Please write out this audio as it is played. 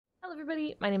Hello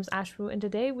everybody, my name is Ashfu and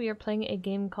today we are playing a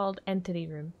game called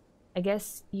Entityroom. I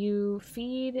guess you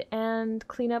feed and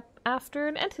clean up after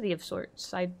an entity of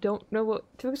sorts. I don't know what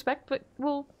to expect, but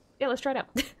let's try it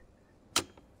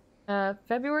out.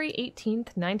 February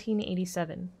 18th,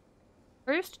 1987.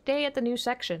 First day at the new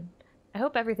section. I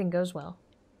hope everything goes well.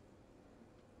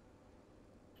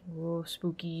 Oh,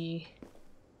 spooky.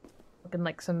 Looking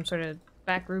like some sort of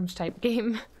backrooms type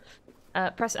game.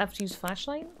 Press F to use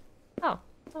flashlight? Oh,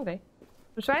 okay.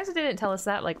 I'm surprised it didn't tell us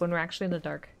that, like, when we're actually in the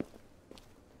dark.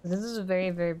 This is a very,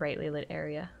 very brightly lit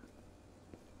area.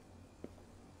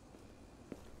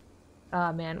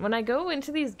 Ah, man. When I go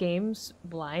into these games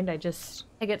blind, I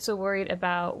get so worried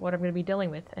about what I'm going to be dealing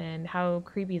with and how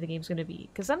creepy the game's going to be.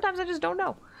 Because sometimes I just don't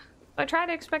know. So I try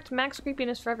to expect max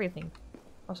creepiness for everything.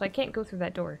 Also, I can't go through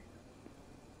that door.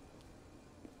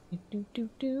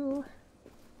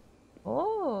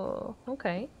 Oh,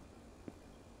 okay.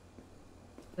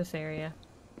 This area.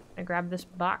 I grab this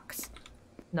box.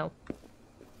 No.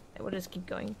 We'll just keep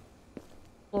going.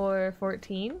 Floor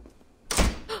 14.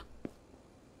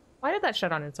 Why did that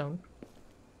shut on its own?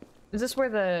 Is this where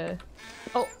the...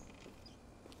 Oh!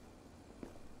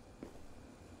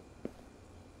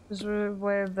 This is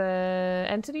where the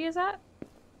entity is at?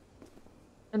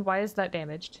 And why is that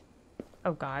damaged?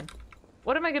 Oh god.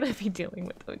 What am I gonna be dealing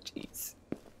with? Oh jeez.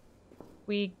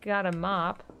 We got a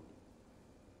mop.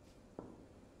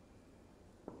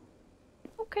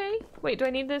 Okay. Wait, do I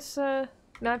need this, No,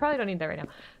 I probably don't need that right now.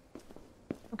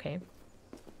 Okay.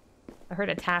 I heard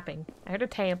a tapping. I heard a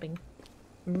tamping.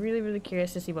 I'm really, really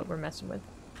curious to see what we're messing with.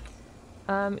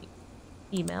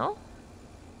 Email.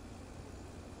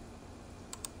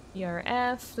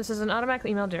 ERF. This is an automatic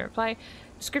email, didn't reply.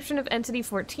 Description of Entity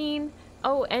 14.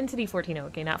 Oh, Entity 14. Oh,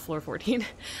 okay, not Floor 14.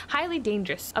 Highly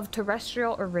dangerous. Of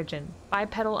terrestrial origin.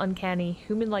 Bipedal, uncanny,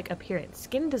 human-like appearance.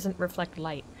 Skin doesn't reflect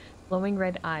light. Glowing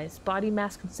red eyes. Body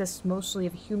mass consists mostly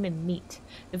of human meat.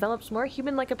 Develops more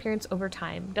human-like appearance over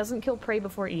time. Doesn't kill prey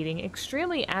before eating.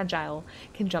 Extremely agile.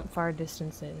 Can jump far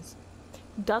distances.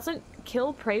 Doesn't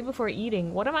kill prey before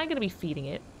eating. What am I going to be feeding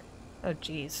it? Oh,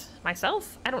 jeez.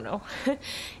 Myself? I don't know.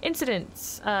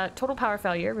 Incidents. Total power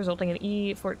failure, resulting in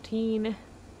E14.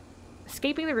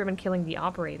 Escaping the room and killing the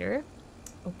operator.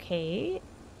 Okay.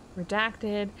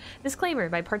 Redacted. Disclaimer.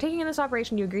 By partaking in this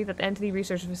operation, you agree that the Entity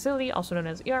Research Facility, also known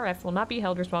as ERF, will not be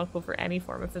held responsible for any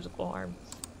form of physical harm.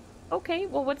 Okay,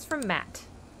 well, what's from Matt?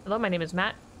 Hello, my name is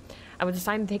Matt. I was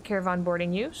assigned to take care of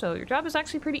onboarding you, so your job is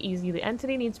actually pretty easy. The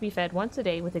entity needs to be fed once a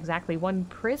day with exactly one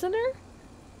prisoner?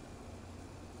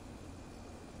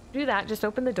 To do that, just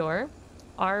open the door.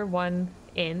 R1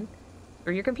 in.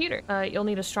 Or your computer. You'll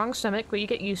need a strong stomach, but you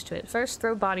get used to it. First,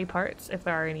 throw body parts, if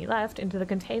there are any left, into the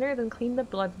container, then clean the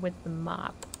blood with the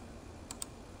mop.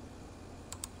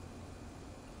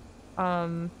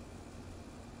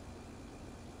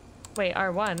 Wait,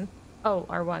 R1? Oh,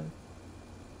 R1.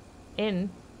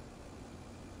 In.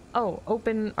 Oh,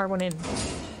 open R1 in.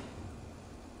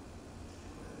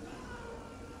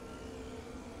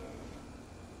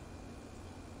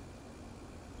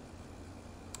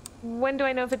 When do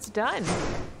I know if it's done?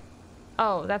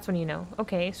 Oh, that's when you know.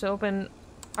 Okay, so open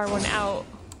R1 out.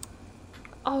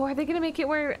 Oh, are they gonna make it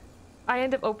where I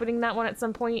end up opening that one at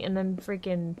some point and then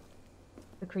freaking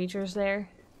the creature's there?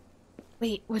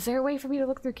 Wait, was there a way for me to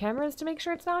look through cameras to make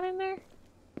sure it's not in there?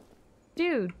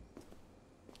 Dude.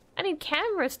 I need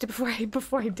cameras to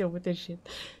before I deal with this shit.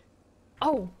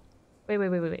 Oh.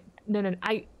 Wait. No.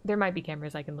 There might be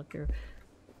cameras I can look through.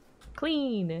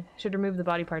 Clean. Should remove the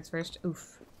body parts first.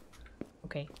 Oof.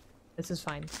 Okay, this is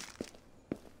fine.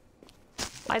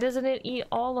 Why doesn't it eat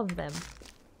all of them?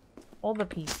 All the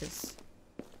pieces.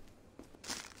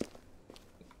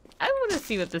 I want to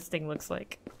see what this thing looks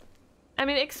like. I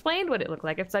mean, it explained what it looked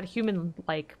like. It's that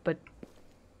human-like, but...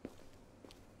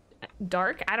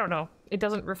 dark? I don't know. It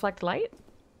doesn't reflect light?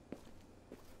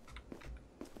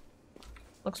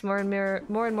 Looks more and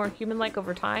more human-like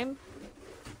over time.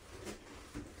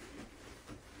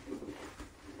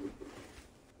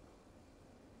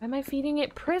 Why am I feeding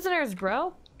it prisoners,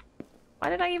 bro?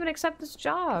 Why did I even accept this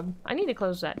job? I need to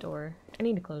close that door. I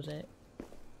need to close it.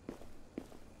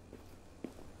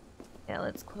 Yeah,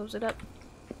 let's close it up.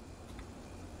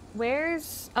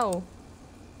 Where's... Oh.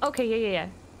 Okay, yeah.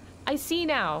 I see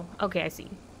now. Okay, I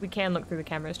see. We can look through the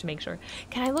cameras to make sure.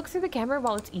 Can I look through the camera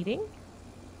while it's eating?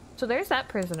 So there's that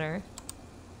prisoner.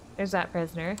 There's that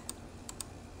prisoner.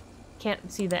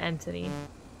 Can't see the entity.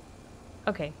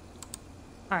 Okay.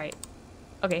 Alright.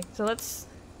 Okay, so let's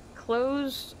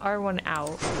close R1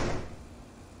 out.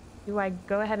 Do I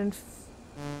go ahead and...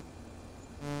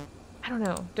 I don't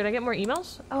know. Did I get more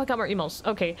emails? Oh, I got more emails.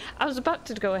 Okay. I was about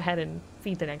to go ahead and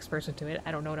feed the next person to it.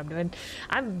 I don't know what I'm doing.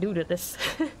 I'm new to this.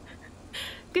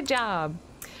 Good job.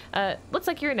 Looks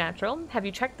like you're a natural. Have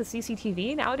you checked the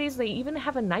CCTV? Nowadays, they even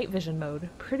have a night vision mode.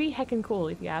 Pretty heckin' cool,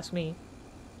 if you ask me.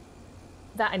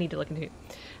 That I need to look into.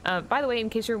 By the way, in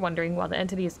case you're wondering, while the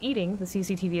entity is eating, the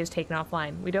CCTV is taken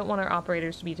offline. We don't want our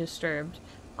operators to be disturbed.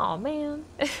 Aw, man.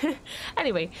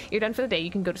 Anyway, you're done for the day.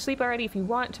 You can go to sleep already if you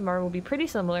want. Tomorrow will be pretty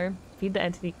similar. Feed the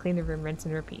entity, clean the room, rinse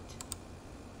and repeat.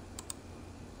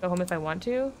 Go home if I want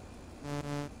to?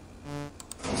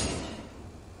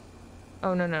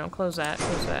 Oh, no, no. Close that.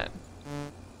 Close that.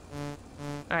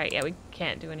 Alright, yeah, we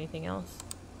can't do anything else.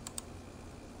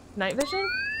 Night vision?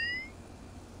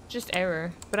 Just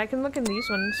error. But I can look in these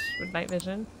ones with night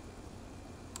vision.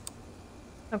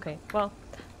 Okay, well,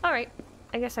 alright.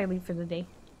 I guess I leave for the day.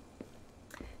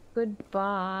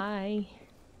 Goodbye.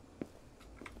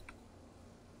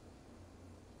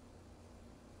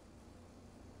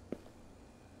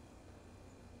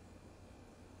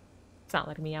 It's not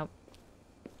letting me out.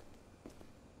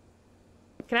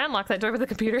 Can I unlock that door with the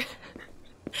computer?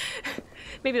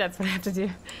 Maybe that's what I have to do.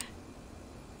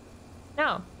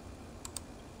 No.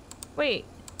 Wait.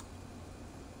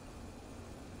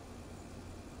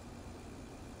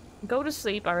 Go to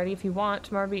sleep already if you want.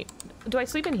 Tomorrow be... Do I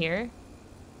sleep in here?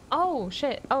 Oh,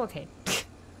 shit. Oh, okay.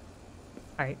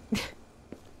 Alright.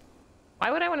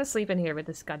 Why would I want to sleep in here with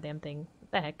this goddamn thing?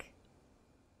 What the heck?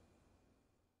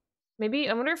 Maybe...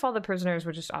 I wonder if all the prisoners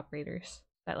were just operators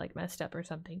that, like, messed up or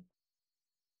something.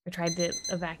 Or tried to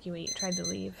evacuate, tried to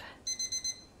leave.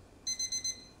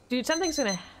 Dude, something's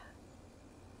gonna...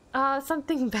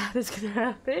 something bad is gonna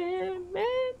happen,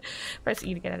 man. Press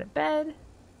E to get out of bed.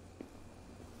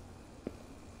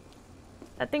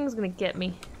 That thing's gonna get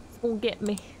me. It's gonna get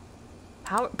me.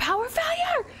 Power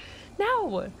failure!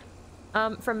 No!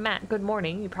 From Matt, good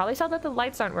morning. You probably saw that the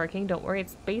lights aren't working. Don't worry,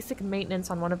 it's basic maintenance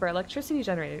on one of our electricity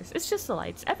generators. It's just the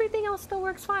lights. Everything else still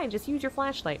works fine. Just use your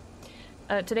flashlight.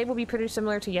 Today will be pretty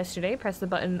similar to yesterday. Press the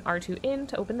button R2 in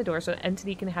to open the door so the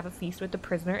entity can have a feast with the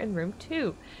prisoner in room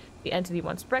 2. The entity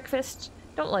wants breakfast.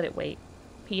 Don't let it wait.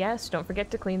 P.S. Don't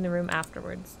forget to clean the room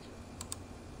afterwards.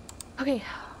 Okay,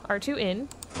 R2 in.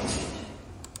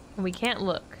 And we can't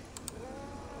look.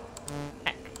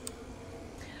 Heck.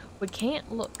 We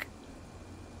can't look.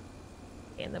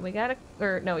 And then we gotta...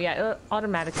 Or, no, yeah,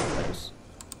 automatically close.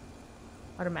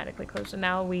 Automatically close. And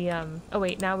now we, oh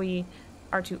wait, now we...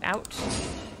 R2 out.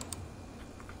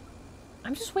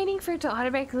 I'm just waiting for it to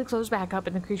automatically close back up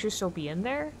and the creature still be in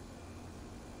there.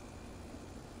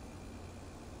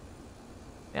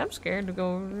 Yeah, I'm scared to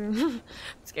go over. I'm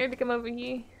scared to come over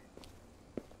here.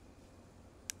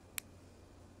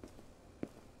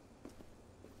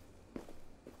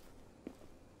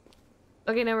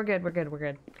 Okay, no, we're good, we're good, we're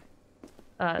good.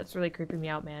 It's really creeping me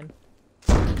out, man.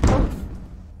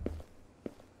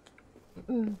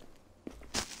 Oh.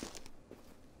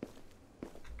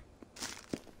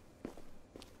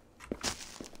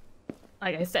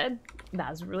 Like I said,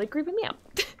 that's really creeping me out.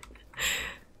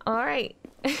 Alright.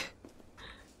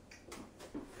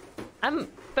 I'm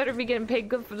better be getting paid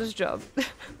good for this job.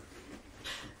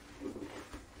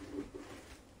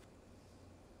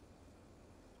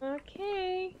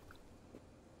 Okay.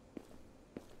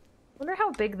 Wonder how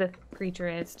big the creature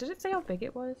is. Did it say how big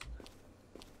it was?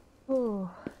 Oh.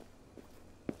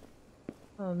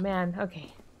 Oh man,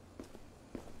 okay.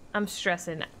 I'm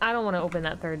stressing. I don't want to open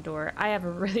that third door. I have a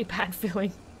really bad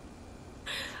feeling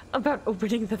about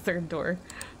opening the third door.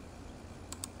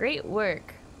 Great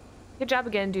work. Good job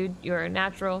again, dude. You're a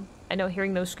natural. I know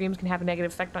hearing those screams can have a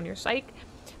negative effect on your psyche,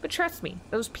 but trust me,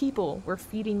 those people were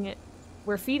feeding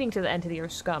to the entity or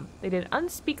scum. They did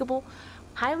unspeakable,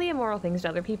 highly immoral things to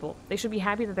other people. They should be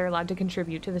happy that they're allowed to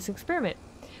contribute to this experiment.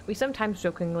 We sometimes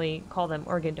jokingly call them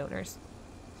organ donors.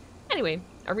 Anyway,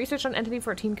 our research on Entity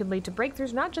 14 could lead to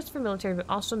breakthroughs not just for military but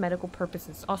also medical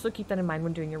purposes. Also keep that in mind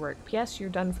when doing your work. P.S. You're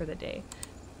done for the day.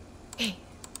 Okay,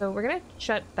 so we're gonna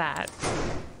shut that.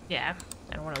 Yeah,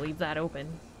 I don't want to leave that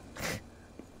open.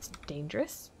 It's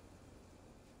dangerous.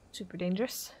 Super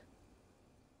dangerous.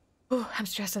 Oh, I'm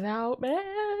stressing out, man.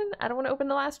 I don't want to open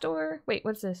the last door. Wait,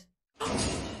 what's this?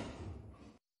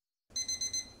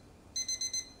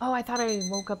 Oh, I thought I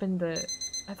woke up in the...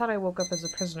 I thought I woke up as a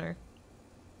prisoner.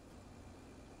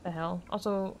 The hell?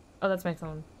 Also... Oh, that's my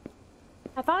phone.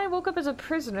 I thought I woke up as a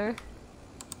prisoner.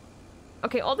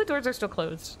 Okay, all the doors are still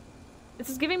closed. This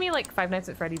is giving me like Five Nights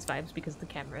at Freddy's vibes because of the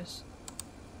cameras.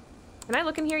 Can I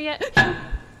look in here yet?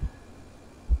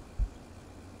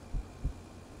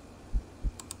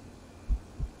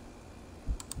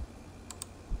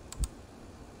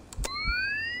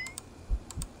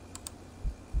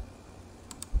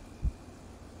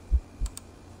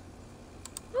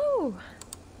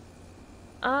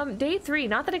 Whew. Day 3.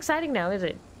 Not that exciting now, is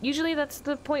it? Usually that's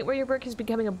the point where your work is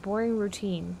becoming a boring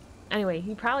routine. Anyway,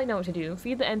 you probably know what to do.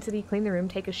 Feed the entity, clean the room,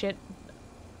 take a shit,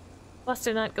 bust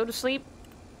a nut, go to sleep.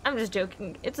 I'm just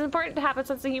joking. It's important to have a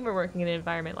sense of humor working in an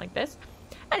environment like this.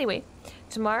 Anyway,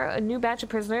 tomorrow a new batch of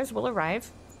prisoners will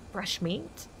arrive. Fresh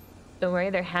meat. Don't worry,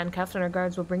 they're handcuffed and our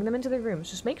guards will bring them into their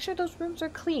rooms. Just make sure those rooms are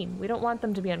clean. We don't want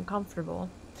them to be uncomfortable.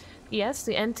 Yes,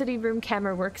 the entity room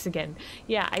camera works again.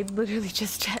 Yeah, I literally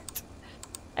just checked.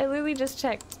 I literally just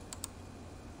checked.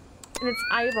 And its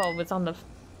eyeball was on the...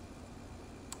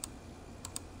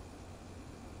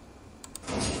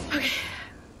 Okay.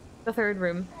 The third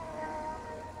room.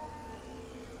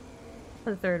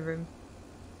 The third room.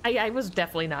 I was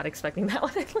definitely not expecting that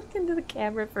when I looked into the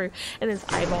camera and his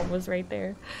eyeball was right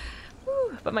there.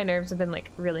 Whew. But my nerves have been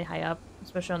like really high up,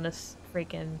 especially on this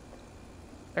freaking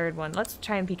third one. Let's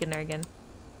try and peek in there again.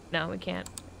 No, we can't.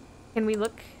 Can we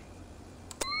look?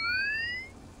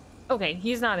 Okay,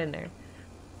 he's not in there.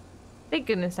 Thank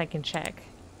goodness I can check.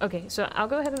 Okay, so I'll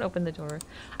go ahead and open the door.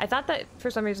 I thought that for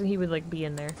some reason he would like be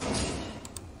in there.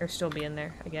 Or still be in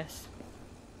there, I guess.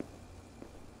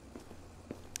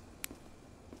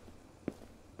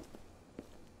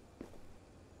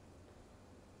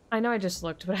 I know I just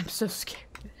looked, but I'm so scared.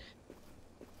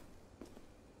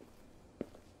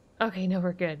 Okay, no,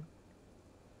 we're good.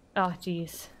 Oh,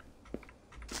 jeez.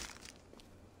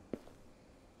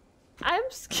 I'm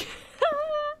scared.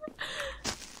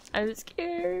 I'm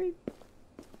scared.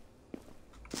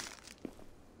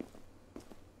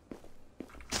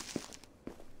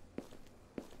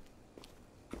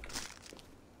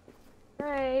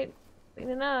 Alright.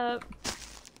 Cleaning up.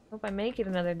 Hope I make it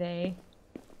another day.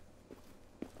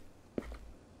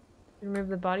 Remove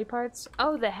the body parts?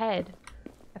 Oh, the head.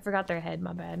 I forgot their head,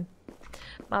 my bad.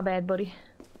 My bad, buddy.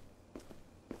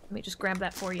 Let me just grab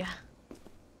that for you.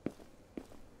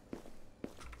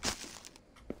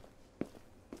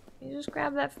 Let me just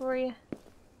grab that for you.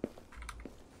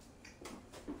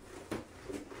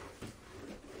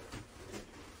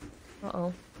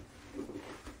 Uh-oh.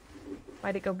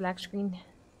 Why'd it go black screen?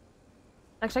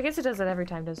 Actually, I guess it does that every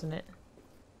time, doesn't it?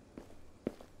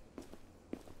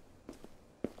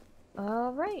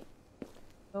 Alright.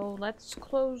 So let's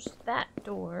close that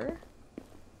door.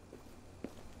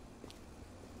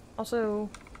 Also...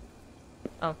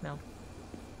 Oh, no.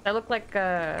 That looked like,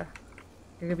 there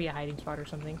could be a hiding spot or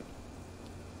something.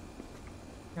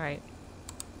 Alright.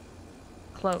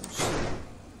 Close.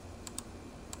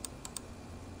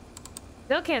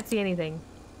 Still can't see anything.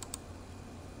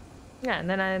 Yeah, and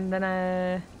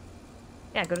then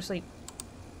yeah, go to sleep.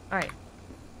 Alright.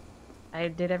 I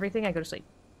did everything, I go to sleep.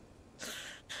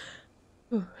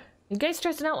 You guys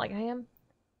stressing out like I am?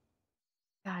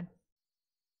 God.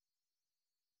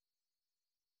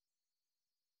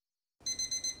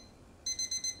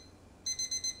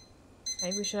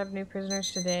 Maybe we should have new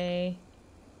prisoners today.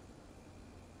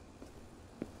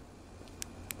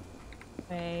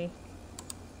 Okay.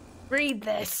 Read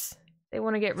this! They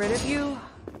want to get rid of you?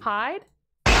 Hide?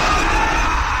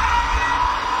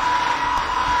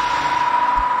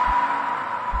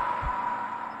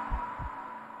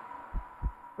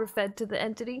 We're fed to the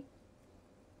entity.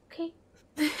 Okay.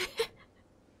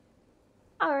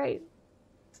 Alright.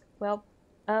 Well,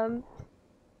 I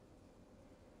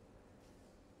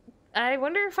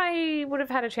wonder if I would have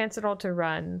had a chance at all to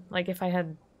run, like if I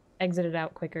had exited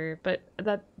out quicker, but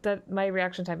that my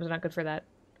reaction time was not good for that.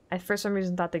 I for some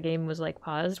reason thought the game was like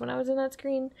paused when I was in that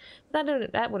screen.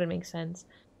 That wouldn't make sense.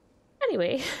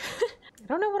 Anyway, I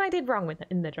don't know what I did wrong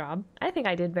in the job. I think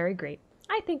I did very great.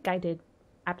 I think I did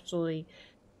absolutely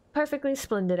perfectly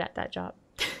splendid at that job.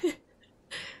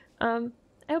 I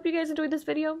hope you guys enjoyed this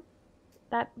video.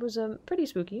 That was pretty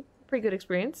spooky. Pretty good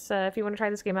experience. If you want to try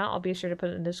this game out, I'll be sure to put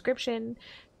it in the description.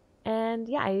 And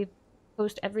yeah, I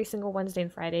post every single Wednesday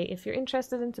and Friday if you're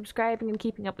interested in subscribing and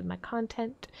keeping up with my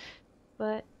content.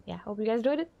 But yeah, hope you guys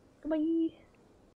enjoyed it. Goodbye.